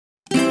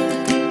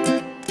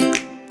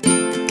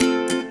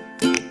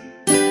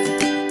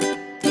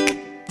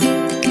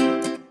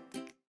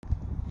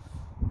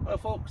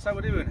folks, how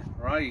we doing?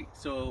 Right,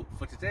 so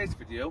for today's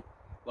video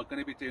we're going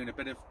to be doing a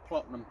bit of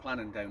plotting and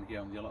planning down here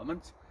on the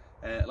allotment.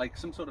 Like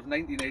some sort of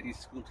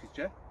 1980s school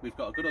teacher, we've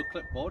got a good old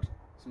clipboard,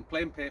 some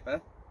plain paper,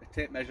 a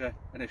tape measure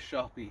and a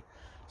Sharpie.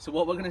 So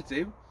what we're going to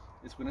do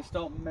is we're going to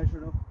start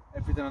measuring up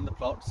everything on the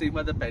plot, seeing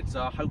where the beds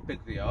are, how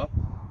big they are,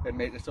 and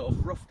make a sort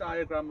of rough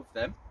diagram of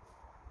them.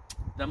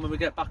 Then when we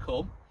get back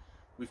home,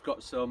 we've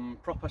got some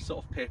proper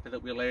sort of paper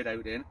that we laid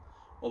out in,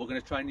 or we're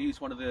going to try and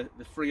use one of the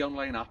free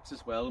online apps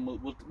as well, and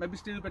we'll maybe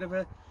do a bit of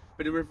a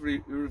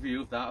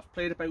review of that. I've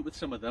played about with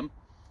some of them.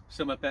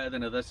 Some are better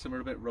than others, some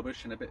are a bit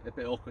rubbish and a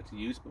bit awkward to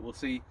use, but we'll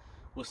see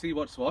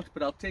what's what.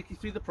 But I'll take you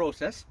through the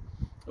process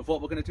of what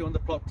we're going to do on the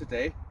plot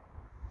today,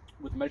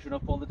 with measuring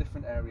up all the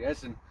different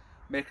areas and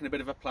making a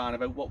bit of a plan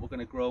about what we're going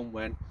to grow and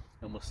when,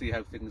 and we'll see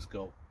how things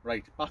go.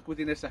 Right, back with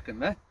you in a second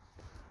there.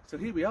 So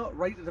here we are,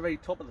 right at the very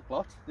top of the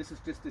plot. This is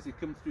just as you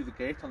come through the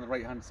gate on the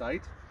right hand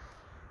side.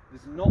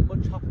 There's not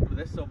much happened with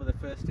this over the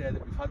first year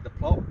that we've had the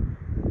plot.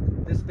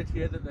 This bit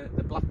here that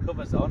the black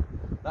cover's on,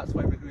 that's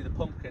where we grew the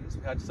pumpkins.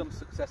 We had some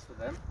success with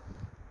them.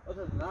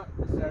 Other than that,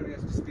 this area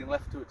has just been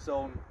left to its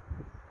own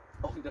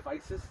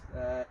devices.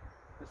 There's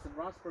some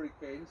raspberry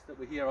canes that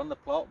were here on the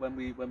plot when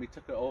we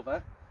took it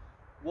over.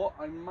 What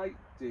I might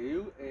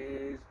do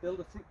is build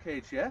a fruit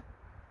cage here.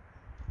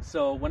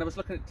 So when I was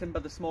looking at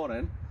timber this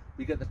morning,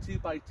 we get the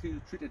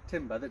 2x2 treated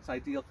timber that's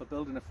ideal for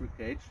building a fruit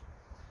cage.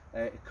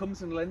 It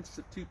comes in lengths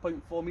of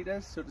 2.4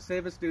 metres, so to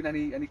save us doing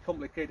any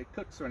complicated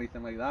cuts or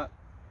anything like that,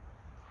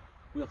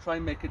 we'll try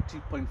and make it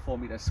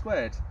 2.4 metres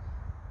squared.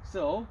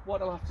 So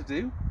what I'll have to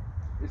do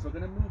is we're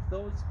going to move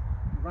those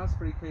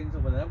raspberry canes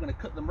over there, we're going to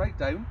cut them right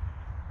down,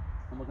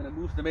 and we're going to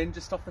move them in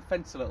just off the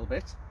fence a little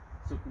bit,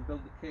 so we can build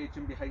the cage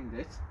in behind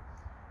it.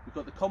 We've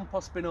got the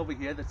compost bin over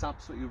here that's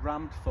absolutely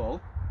rammed full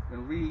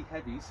and really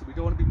heavy, so we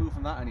don't want to be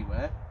moving that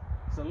anywhere.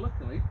 So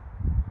luckily,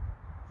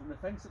 from the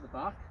fence at the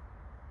back,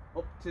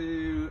 up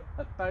to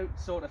about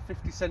sort of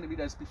 50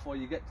 centimetres before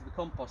you get to the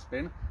compost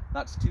bin,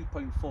 that's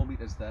 2.4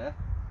 metres there.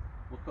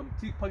 We'll come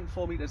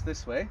 2.4 metres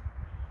this way.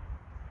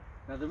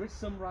 Now there is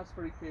some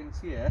raspberry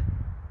canes here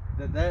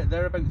that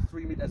they're about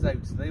 3 metres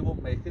out, so they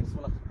won't make it, so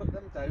we'll have to cut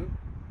them down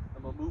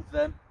and we'll move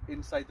them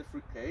inside the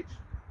fruit cage.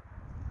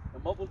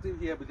 And what we'll do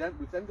here, we've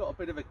then got a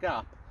bit of a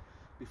gap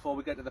before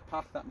we get to the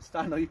path that I'm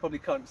standing on. You probably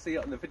can't see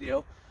it on the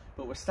video,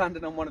 but we're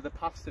standing on one of the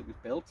paths that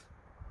we've built.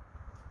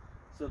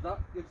 So that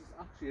gives us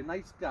actually a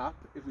nice gap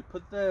if we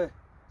put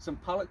some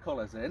pallet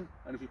collars in,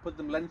 and if we put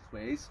them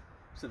lengthways,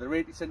 so they're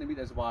 80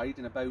 centimetres wide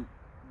and about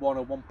 1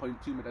 or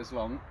 1.2 metres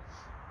long.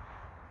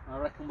 I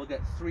reckon we'll get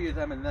 3 of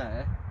them in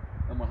there,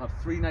 and we'll have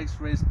 3 nice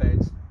raised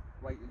beds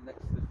right in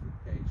next to the fruit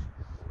cage.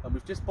 And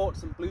we've just bought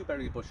some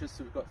blueberry bushes,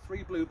 so we've got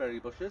 3 blueberry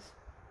bushes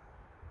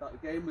that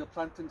again we'll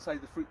plant inside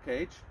the fruit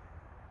cage.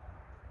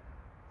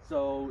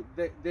 So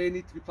they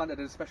need to be planted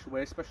in a special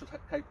way, special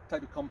type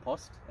of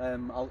compost.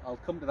 I'll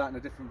come to that in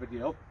a different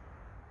video.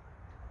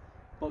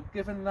 But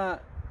given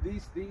that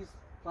these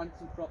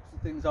plants and crops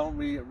and things aren't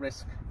really at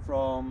risk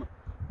from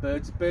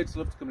birds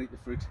love to come and eat the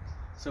fruit.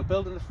 So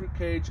building the fruit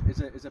cage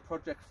is a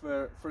project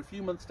for a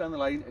few months down the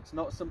line. It's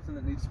not something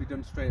that needs to be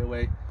done straight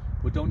away.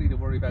 We don't need to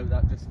worry about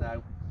that just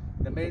now.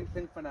 The main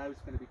thing for now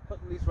is going to be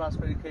cutting these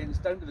raspberry canes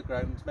down to the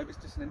ground, maybe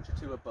it's just an inch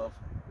or 2 above,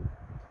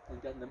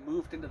 and getting them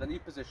moved into the new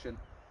position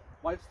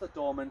whilst they're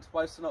dormant,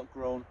 whilst they're not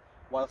grown,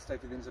 whilst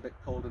everything's a bit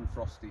cold and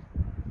frosty.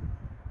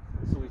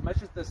 So we've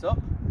measured this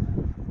up,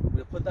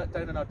 we'll put that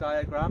down in our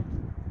diagram,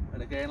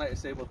 and again, like I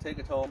say, we'll take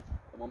it home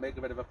and we'll make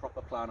a bit of a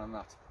proper plan on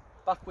that.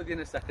 Back with you in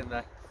a second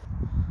there.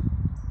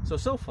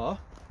 So far,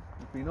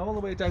 we've been all the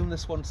way down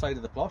this one side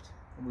of the plot,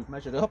 and we've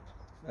measured up.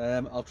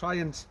 I'll try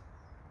and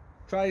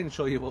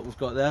show you what we've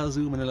got there. I'll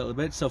zoom in a little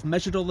bit. So I've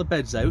measured all the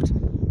beds out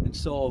and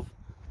sort of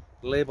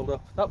labelled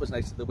up, that was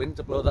nice of the wind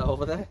to blow that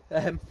over there,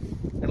 and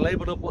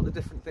labelled up what the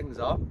different things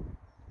are.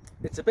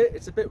 It's a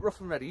bit rough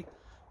and ready,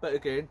 but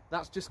again,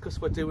 that's just because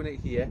we're doing it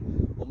here.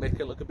 We'll make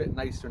it look a bit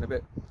nicer and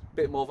a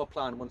bit more of a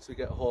plan once we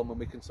get home and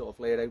we can sort of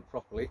lay it out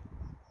properly.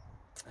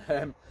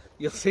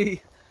 You'll see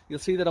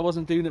that I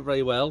wasn't doing it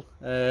very well.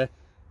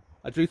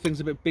 I drew things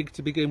a bit big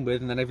to begin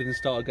with, and then everything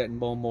started getting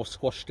more and more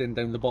squashed in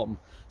down the bottom.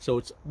 So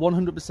it's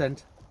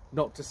 100%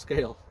 not to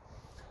scale.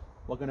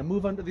 We're going to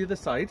move on to the other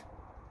side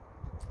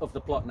of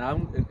the plot now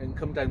and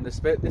come down this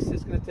bit. This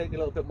is going to take a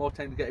little bit more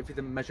time to get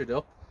everything measured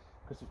up,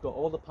 because we've got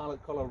all the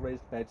pallet collar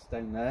raised beds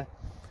down there,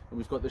 and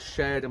we've got the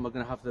shed, and we're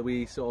going to have the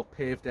wee sort of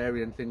paved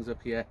area and things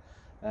up here,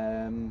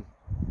 and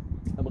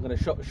we're going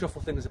to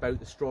shuffle things about.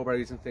 The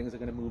strawberries and things are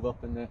going to move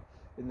up, and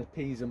the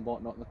peas and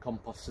whatnot, and the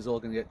compost is all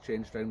going to get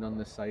changed around on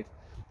this side.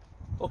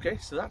 Okay,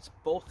 so that's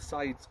both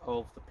sides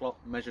of the plot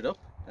measured up,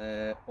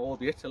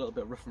 albeit a little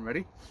bit rough and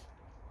ready.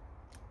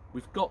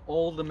 We've got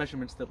all the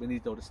measurements that we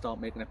need though to start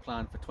making a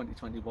plan for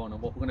 2021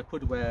 and what we're going to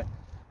put where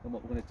and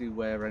what we're going to do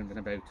where around and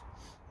about.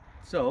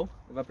 So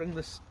if I bring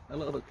this a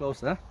little bit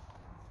closer,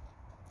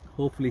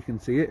 hopefully you can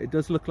see it. It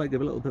does look like a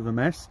little bit of a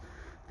mess.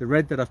 The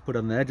red that I've put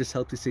on there just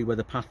helps you see where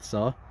the paths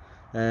are.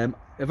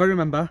 If I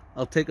remember,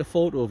 I'll take a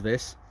photo of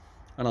this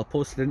and I'll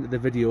post it into the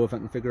video if I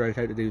can figure out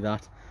how to do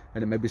that,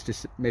 and it maybe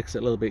just makes it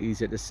a little bit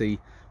easier to see.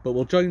 But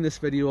we'll join this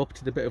video up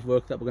to the bit of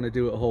work that we're going to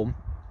do at home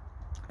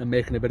and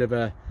making a bit of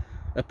a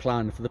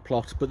plan for the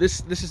plot. But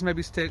this is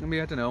maybe taking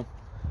me, I don't know,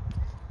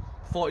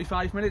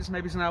 45 minutes,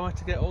 maybe it's an hour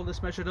to get all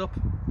this measured up.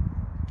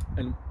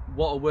 And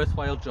what a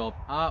worthwhile job,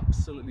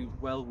 absolutely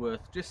well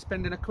worth just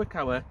spending a quick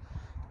hour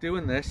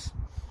doing this.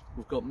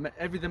 We've got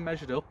everything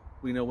measured up,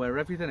 we know where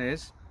everything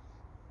is.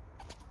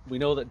 We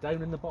know that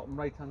down in the bottom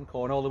right hand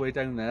corner, all the way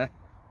down there,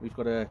 we've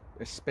got a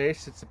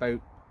space. It's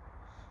about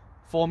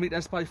 4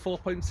 meters by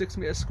 4.6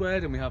 meters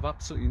squared, and we have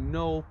absolutely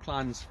no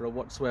plans for it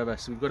whatsoever.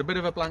 So we've got a bit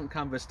of a blank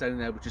canvas down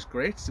there, which is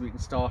great, so we can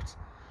start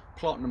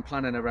plotting and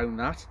planning around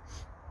that.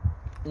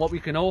 What we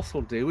can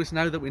also do is,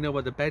 now that we know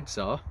where the beds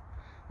are,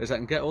 is I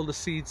can get all the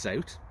seeds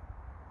out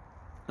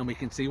and we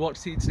can see what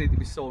seeds need to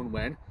be sown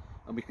when,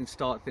 and we can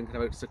start thinking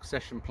about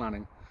succession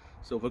planning.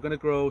 So if we're going to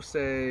grow,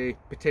 say,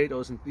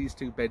 potatoes in these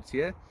 2 beds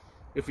here,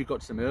 if we've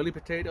got some early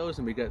potatoes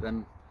and we get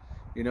them,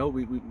 you know,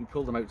 we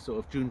pull them out sort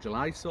of June,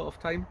 July sort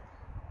of time.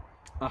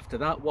 After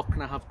that, what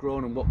can I have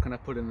grown and what can I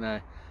put in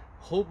there?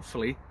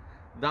 Hopefully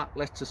that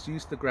lets us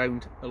use the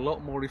ground a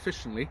lot more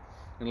efficiently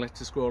and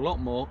lets us grow a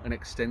lot more and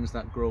extends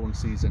that growing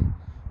season.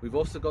 We've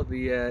also got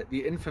the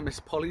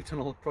infamous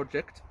polytunnel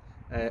project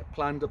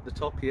planned up the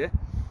top here.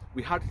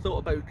 We had thought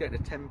about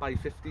getting a 10 by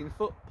 15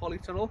 foot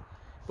polytunnel,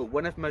 but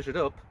when I've measured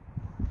up,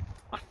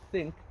 I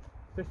think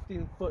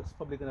 15 foot is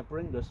probably going to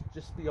bring us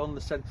just beyond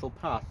the central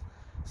path.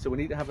 So we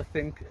need to have a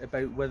think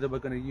about whether we're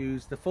going to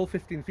use the full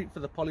 15 feet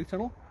for the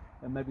polytunnel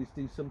and maybe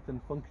do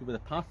something funky with a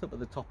path up at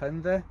the top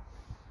end there,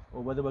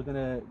 or whether we're going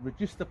to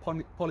reduce the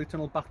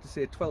polytunnel back to,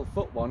 say, a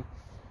 12-foot one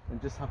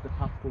and just have the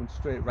path going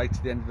straight right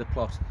to the end of the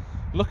plot.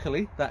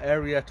 Luckily, that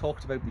area I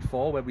talked about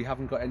before, where we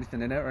haven't got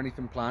anything in it or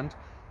anything planned,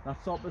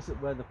 that's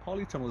opposite where the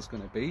polytunnel is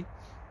going to be.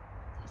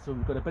 So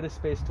we've got a bit of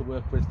space to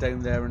work with down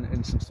there,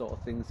 and some sort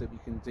of things that we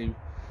can do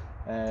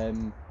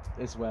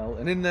as well.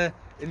 And in the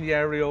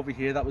area over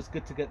here, that was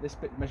good to get this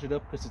bit measured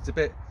up, because it's a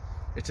bit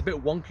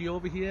wonky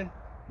over here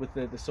with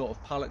the sort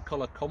of pallet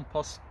collar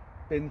compost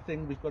bin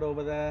thing we've got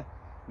over there.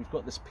 We've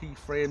got this pea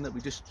frame that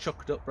we just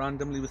chucked up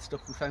randomly with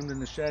stuff we found in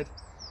the shed.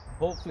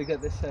 Hopefully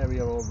get this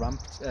area all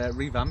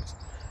revamped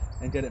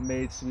and get it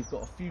made so we've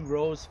got a few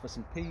rows for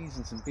some peas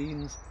and some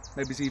beans.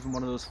 Maybe it's even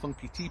one of those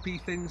funky teepee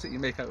things that you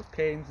make out of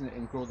canes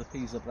and grow the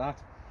peas of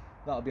that.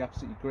 That'll be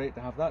absolutely great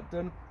to have that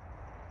done.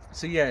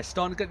 So yeah,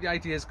 starting to get the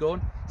ideas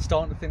going,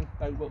 starting to think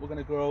about what we're going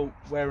to grow,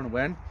 where and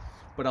when.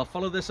 But I'll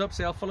follow this up,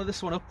 I'll follow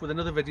this one up with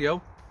another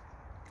video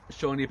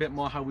showing you a bit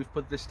more how we've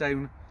put this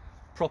down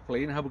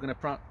properly and how we're going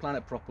to plan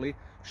it properly,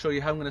 show you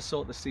how I'm going to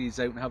sort the seeds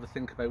out and have a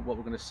think about what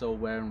we're going to sow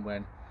where and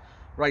when.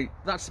 Right,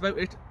 that's about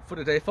it for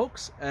today,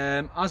 folks.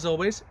 As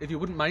always, if you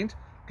wouldn't mind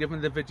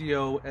giving the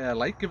video a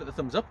like, give it the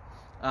thumbs up,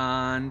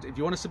 and if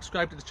you want to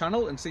subscribe to the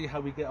channel and see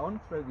how we get on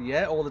throughout the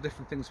year, all the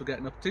different things we're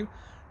getting up to,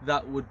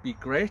 that would be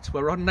great.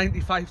 We're on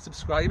 95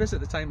 subscribers at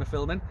the time of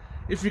filming.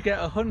 If we get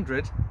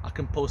 100, I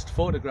can post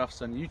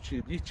photographs on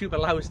YouTube. YouTube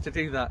allows us to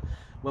do that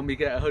when we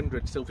get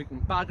 100, so if we can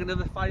bag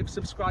another 5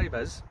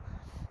 subscribers,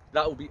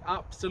 that will be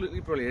absolutely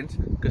brilliant,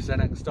 because then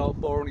I can start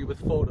boring you with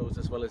photos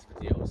as well as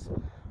videos.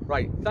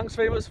 Right, thanks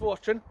very much for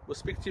watching. We'll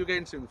speak to you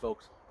again soon,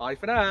 folks. Bye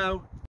for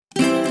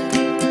now.